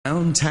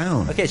around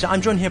town. Okay, so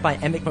I'm joined here by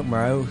Emmett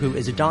McMurrow, who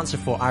is a dancer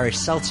for Irish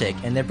Celtic,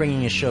 and they're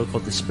bringing a show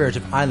called The Spirit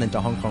of Ireland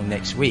to Hong Kong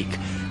next week.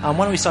 Why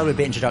don't we start with a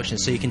bit of introduction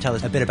so you can tell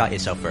us a bit about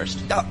yourself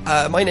first?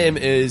 My name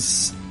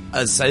is,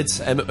 as said,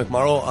 Emmett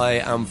McMurrow. I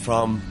am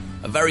from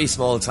a very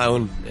small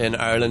town in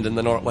Ireland, in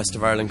the northwest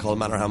of Ireland, called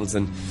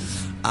Manorhamilton.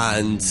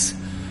 And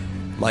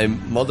my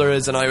mother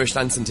is an Irish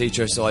dancing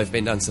teacher, so I've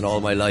been dancing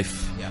all my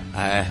life.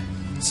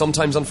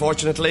 Sometimes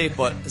unfortunately,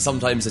 but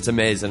sometimes it's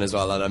amazing as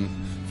well, and I'm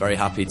very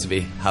happy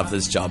to have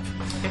this job.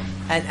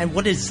 And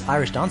what is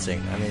Irish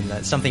dancing? I mean,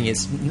 that's something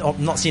it's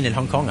not seen in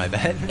Hong Kong, I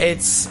bet.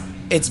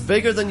 It's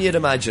bigger than you'd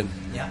imagine.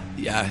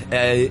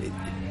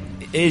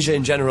 Asia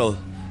in general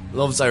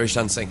loves Irish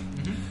dancing.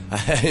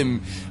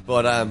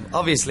 But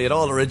obviously it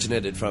all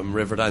originated from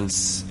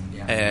Riverdance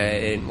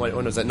in,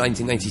 when was it,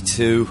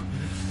 1992.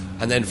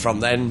 And then from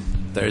then,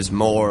 there's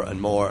more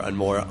and more and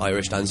more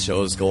Irish dance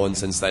shows going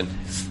since then.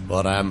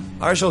 But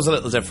our show's a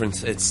little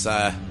different.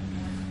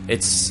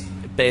 It's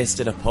based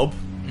in a pub.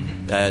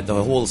 The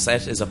whole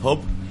set is a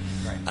pub.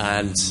 Right.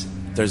 And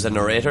there's a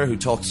narrator who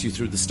talks you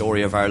through the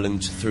story of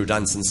Ireland through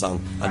dance and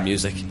song and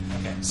music.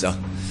 Okay.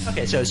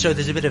 So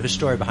there's a bit of a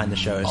story behind the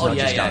show. It's not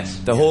just dance.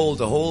 The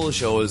whole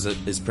show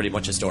is pretty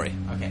much a story.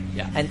 Okay.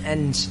 Yeah.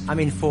 And I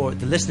mean, for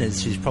the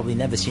listeners who's probably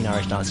never seen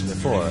Irish dancing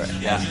before,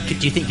 do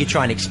you think you'd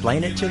try and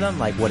explain it to them,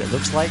 like what it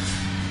looks like?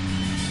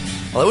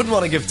 Well, I wouldn't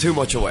want to give too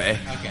much away.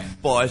 Okay.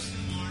 But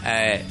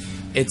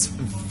it's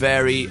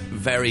very,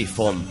 very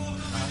fun.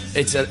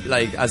 It's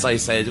like, as I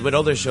said, with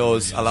other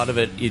shows, a lot of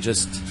it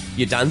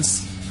you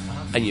dance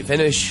and you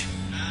finish.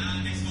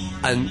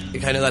 And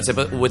kind of that's it.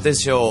 But with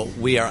this show,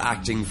 we are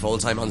acting full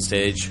time on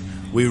stage.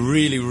 We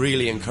really,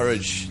 really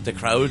encourage the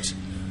crowd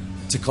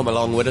to come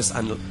along with us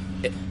and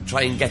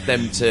try and get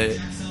them to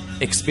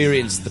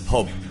experience the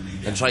pub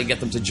and try and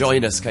get them to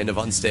join us kind of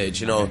on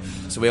stage, you know.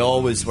 So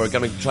we're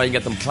going to try and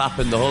get them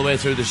clapping the whole way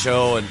through the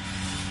show, and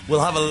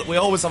we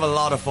always have a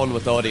lot of fun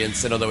with the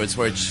audience. In other words,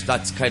 which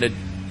that's kind of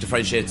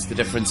differentiates the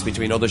difference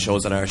between other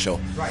shows and our show.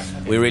 Right.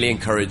 Okay. We really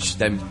encourage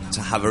them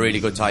to have a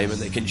really good time,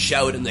 and they can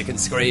shout and they can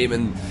scream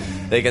and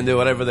they can do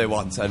whatever they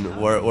want, and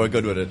we're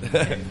good with it.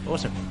 Okay,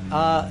 awesome.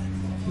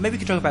 Maybe we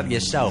could talk about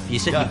yourself. You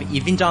said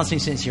you've been dancing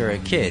since you were a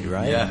kid,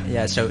 right?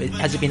 Yeah. So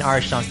has it been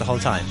Irish dance the whole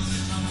time?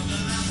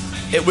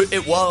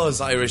 It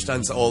was Irish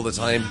dance all the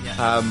time.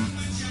 Yeah.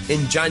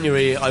 In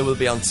January, I will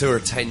be on tour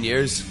 10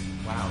 years.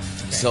 Wow.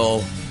 Okay.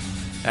 So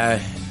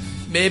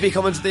maybe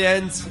coming to the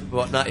end,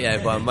 but not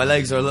yet. But my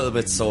legs are a little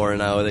bit sore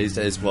now these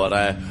days.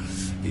 But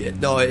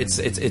no,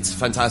 it's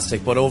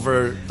fantastic. But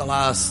over the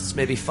last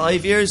maybe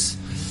 5 years,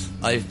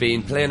 I've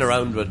been playing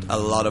around with a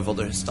lot of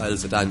other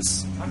styles of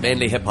dance,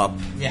 mainly hip hop.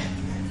 Yeah.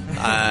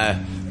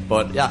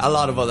 But yeah, a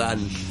lot of other,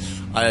 and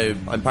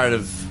I'm part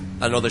of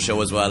another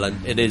show as well,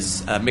 and it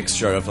is a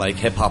mixture of like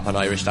hip hop and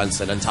Irish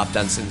dancing and tap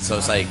dancing.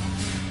 So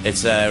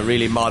it's a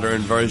really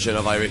modern version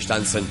of Irish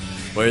dancing,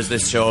 whereas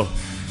this show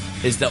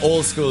is the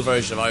old school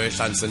version of Irish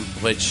dancing,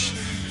 which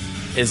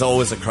is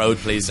always a crowd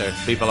pleaser.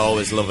 People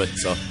always love it.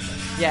 So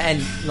yeah,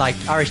 and like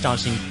Irish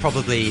dancing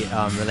probably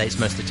relates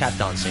most to tap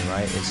dancing,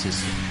 right? It's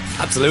just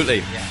absolutely.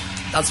 Yeah.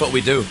 That's what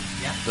we do.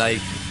 Yeah.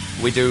 Like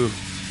we do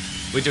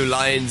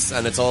lines,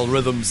 and it's all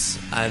rhythms,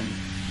 and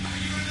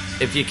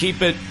if you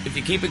keep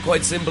it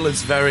quite simple,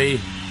 it's very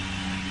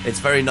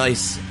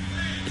nice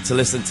to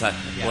listen to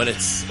when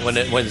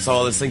it's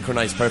all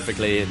synchronized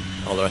perfectly and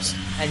all the rest.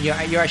 And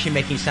you're actually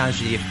making sounds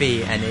with your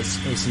feet, and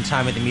it's in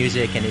time with the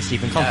music, and it's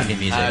even accompanying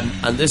music.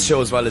 And this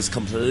show as well is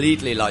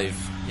completely live.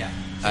 Yeah.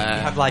 So you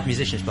have live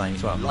musicians playing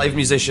as well. Live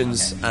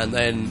musicians, and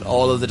then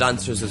all of the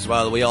dancers as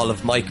well. We all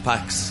have mic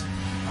packs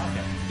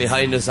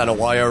behind us and a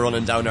wire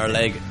running down our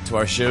leg to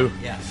our shoe.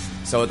 Yeah.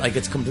 So like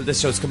this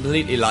show's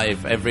completely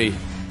live. Every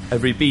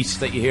beat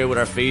that you hear with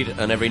our feet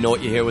and every note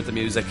you hear with the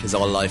music is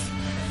all live.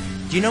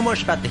 Do you know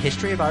much about the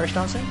history of Irish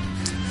dancing?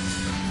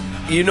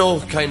 You know,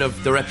 kind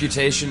of the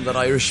reputation that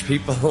Irish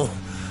people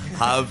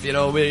have. You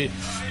know,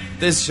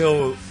 this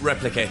show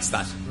replicates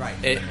that.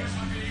 Right.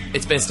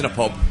 It's based in a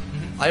pub.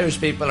 Mm-hmm. Irish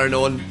people are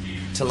known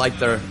to like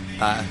their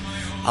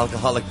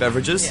alcoholic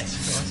beverages.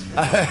 Yes,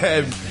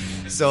 of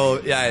course.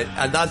 So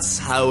yeah, and that's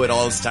how it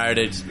all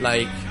started.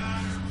 Like,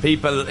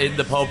 people in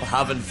the pub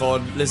having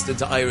fun, listening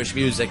to Irish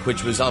music,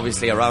 which was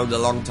obviously around a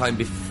long time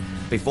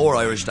before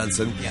Irish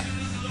dancing. Yeah.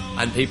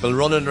 And people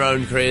running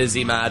around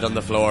crazy mad on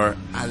the floor,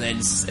 and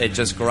then it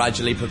just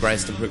gradually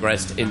progressed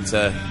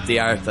into the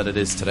art that it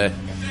is today.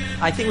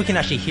 I think we can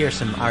actually hear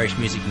some Irish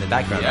music in the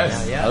background. Yes,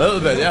 right now. Yeah, a little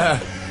bit, yeah.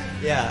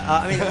 Yeah,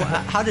 I mean,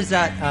 how does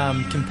that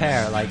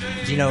compare? Like,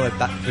 do you know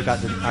about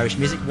the Irish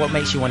music? What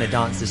makes you want to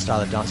dance this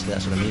style of dance to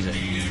that sort of music?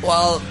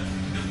 Well,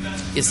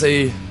 you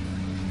see,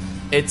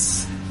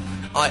 it's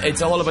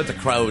all about the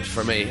crowd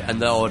for me and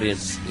the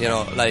audience. You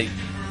know, like,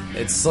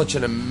 it's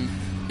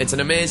an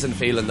amazing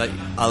feeling that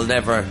I'll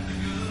never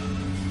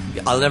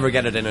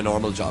get it in a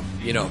normal job.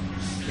 You know,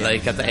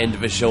 like at the end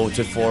of a show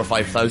to 4,000 or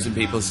 5,000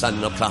 people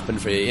standing up clapping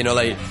for you. You know,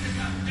 like,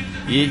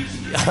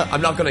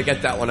 I'm not going to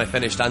get that when I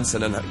finish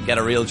dancing and get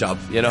a real job.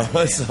 You know,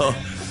 so.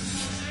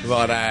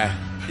 But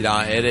you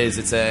know,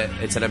 it's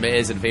an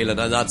amazing feeling,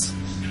 and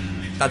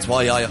that's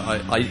why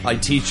I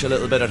teach a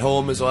little bit at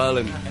home as well,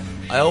 and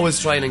I always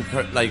try and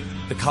encourage, like,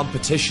 the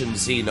competition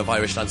scene of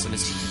Irish dancing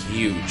is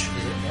huge. Is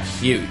it? Yeah.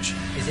 Huge.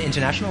 Is it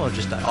international or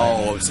just...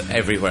 Oh, it's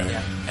everywhere.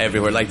 Yeah.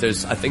 Everywhere. Like,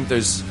 this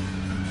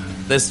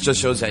just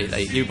shows how,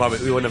 like, we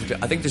wouldn't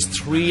have... I think there's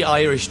 3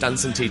 Irish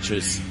dancing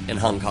teachers in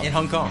Hong Kong. In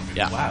Hong Kong?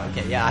 Yeah. Wow,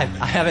 okay. Yeah,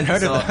 I haven't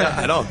heard of that.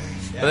 I know.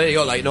 But there you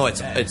go. Like, no,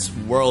 it's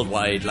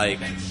worldwide. Like,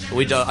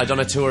 I done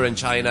a tour in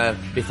China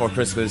before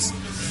Christmas,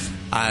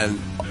 and,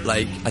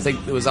 like, I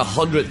think there was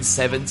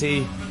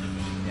 170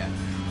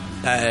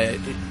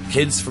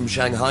 kids from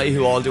Shanghai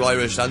who all do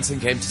Irish dancing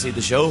came to see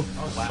the show.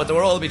 Oh, wow. But they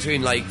were all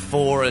between, like,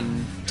 4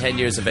 and 10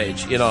 years of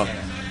age, you know.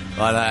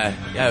 But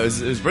it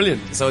was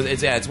brilliant. So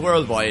it's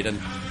worldwide,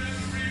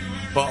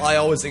 but I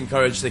always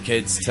encourage the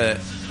kids to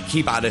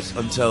keep at it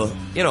until,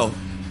 you know,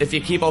 if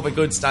you keep up a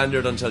good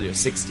standard until you're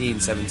 16,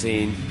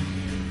 17,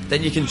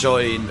 then you can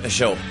join a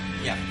show.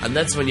 Yeah. And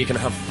that's when you can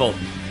have fun.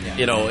 Yeah.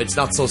 You know, it's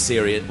not so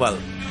serious. Well,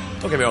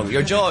 don't get me wrong,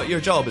 your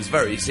job is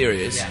very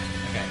serious. Yeah.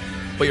 Okay.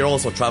 But you're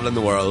also traveling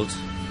the world,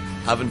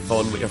 having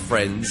fun with your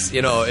friends.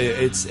 You know,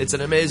 it's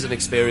an amazing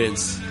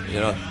experience, you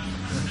know.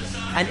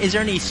 And is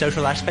there any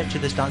social aspect to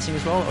this dancing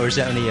as well, or is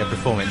it only a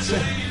performance?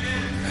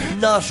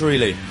 Not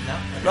really. No?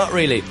 Not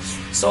really.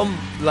 Some,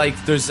 like,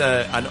 there's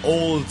an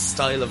old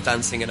style of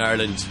dancing in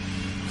Ireland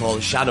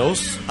called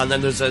shadows, and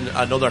then there's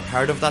another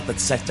part of that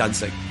that's set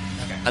dancing.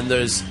 Okay. And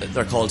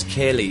they're called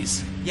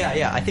Céilís.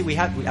 Yeah. I think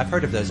I've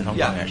heard of those in Hong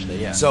Kong, actually,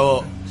 yeah.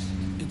 So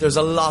there's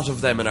a lot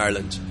of them in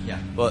Ireland. Yeah.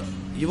 But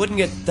you wouldn't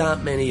get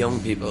that many young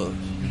people.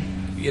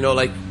 You know,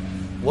 like,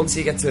 once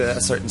you get to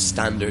a certain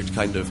standard,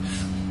 kind of...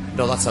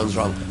 No, that sounds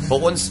wrong.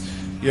 But once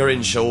you're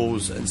in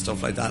shows and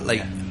stuff like that,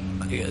 like,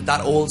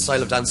 that old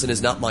style of dancing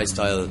is not my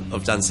style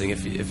of dancing,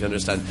 if you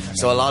understand. Okay.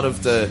 So a lot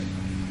of the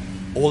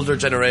older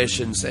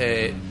generations,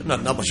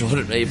 not much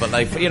older than me, but,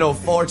 like, you know,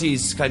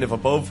 40s kind of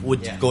above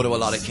would go to a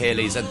lot of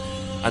Céilís,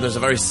 and there's a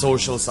very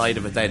social side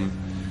of it then.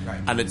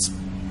 Right. And it's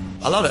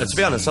to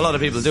be honest, a lot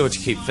of people do it to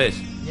keep fit.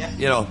 Yeah.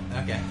 You know.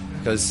 Okay.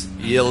 Because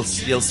you'll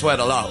sweat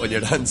a lot when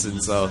you're dancing,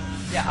 so...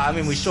 Yeah, I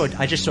mean,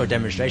 I just saw a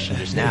demonstration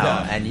just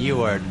now, and you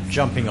were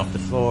jumping off the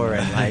floor,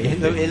 and, like,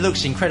 it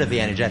looks incredibly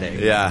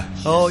energetic. Yeah.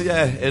 Oh,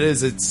 yeah, it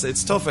is.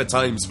 It's tough at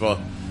times, but...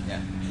 Yeah.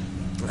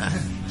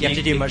 Do you have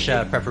to do much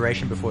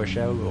preparation before a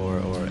show, or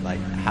like...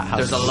 How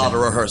there's a lot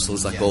of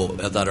rehearsals that go...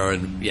 that are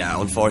in...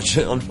 Yeah,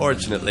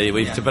 unfortunately,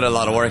 we have to put a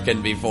lot of work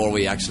in before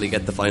we actually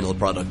get the final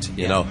product,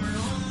 you know.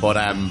 But,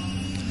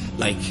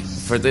 like,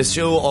 for this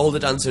show, all the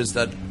dancers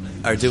that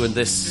are doing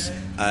this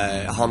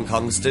Hong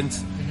Kong stint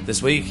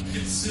this week,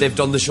 they've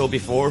done the show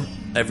before,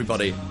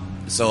 everybody.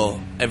 So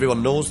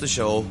everyone knows the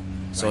show,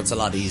 so it's a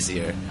lot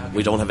easier. Okay.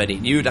 We don't have any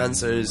new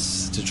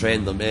dancers to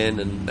train them in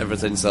and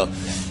everything. So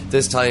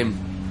this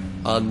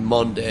time on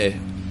Monday,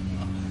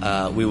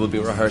 we will be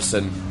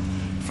rehearsing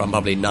from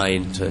probably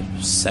 9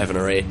 to 7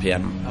 or 8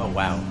 p.m. Oh,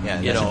 wow.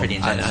 Yeah, that's pretty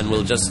intense. And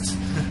we'll just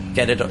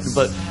get it done.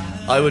 But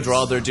I would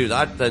rather do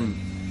that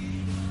than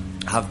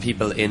have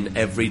people in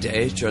every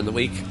day during the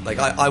week. Like,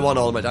 I want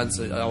all my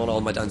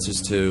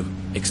dancers to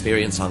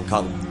experience Hong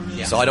Kong.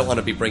 Yeah. So I don't want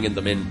to be bringing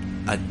them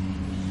in at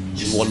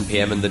 1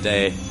 p.m. in the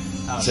day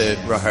to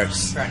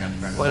rehearse. Fair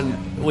enough.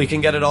 When we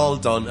can get it all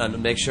done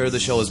and make sure the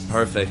show is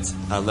perfect,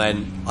 and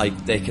then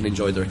they can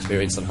enjoy their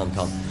experience in Hong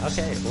Kong.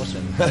 Okay,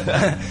 awesome.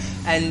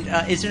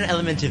 And is there an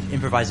element of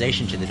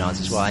improvisation to the dance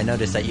as well? I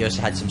noticed that you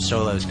also had some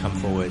solos come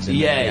forwards.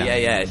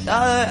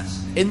 Yeah.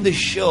 In the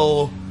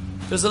show,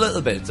 there's a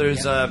little bit.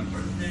 There's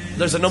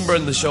a number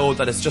in the show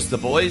that it's just the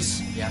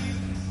boys. Yeah.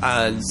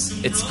 And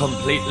it's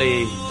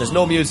completely... There's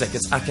no music.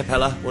 It's a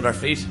cappella with our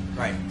feet.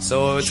 Right.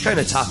 So it's kind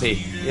of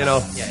tappy, you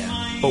know.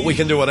 Yeah. But we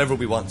can do whatever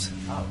we want.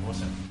 Oh,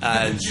 awesome.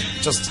 And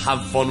just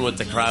have fun with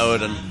the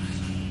crowd. And,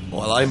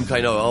 well, I'm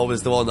kind of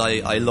always the one...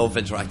 I love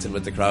interacting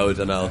with the crowd,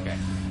 and I'll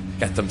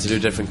get them to do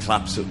different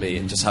claps with me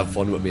and just have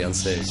fun with me on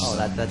stage. Oh,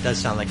 that does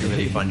sound like a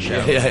really fun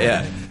show.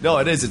 Yeah. No,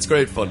 it is. It's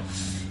great fun.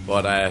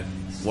 But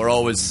we're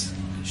always...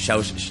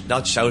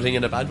 not shouting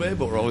in a bad way,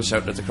 but we're always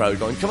shouting at the crowd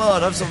going, come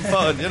on, have some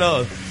fun, you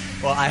know.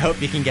 Well, I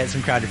hope you can get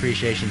some crowd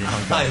appreciation in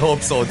Hong Kong. I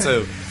hope so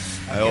too.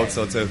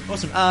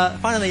 Awesome.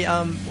 Finally,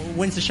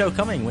 when's the show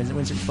coming?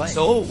 When's it playing?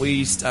 So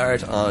we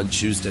start on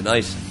Tuesday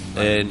night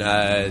in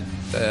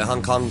the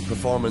Hong Kong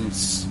Performing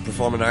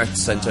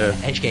Arts Centre.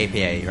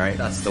 HKPA, right?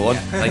 That's the one.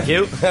 Thank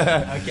you.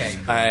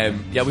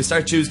 Okay. We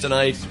start Tuesday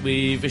night.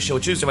 We have a show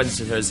Tuesday,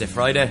 Wednesday, Thursday,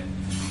 Friday.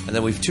 And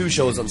then we have 2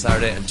 shows on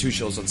Saturday and 2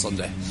 shows on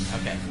Sunday.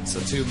 Okay. So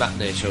 2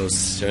 matinee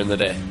shows during the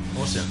day.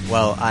 Awesome.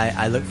 Well,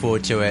 I look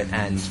forward to it,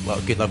 and, well,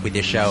 good luck with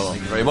your show.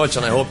 Thank you very much,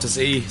 and I hope to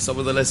see some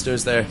of the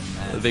listeners there.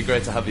 It'll be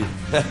great to have you.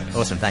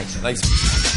 Awesome, thanks. Thanks.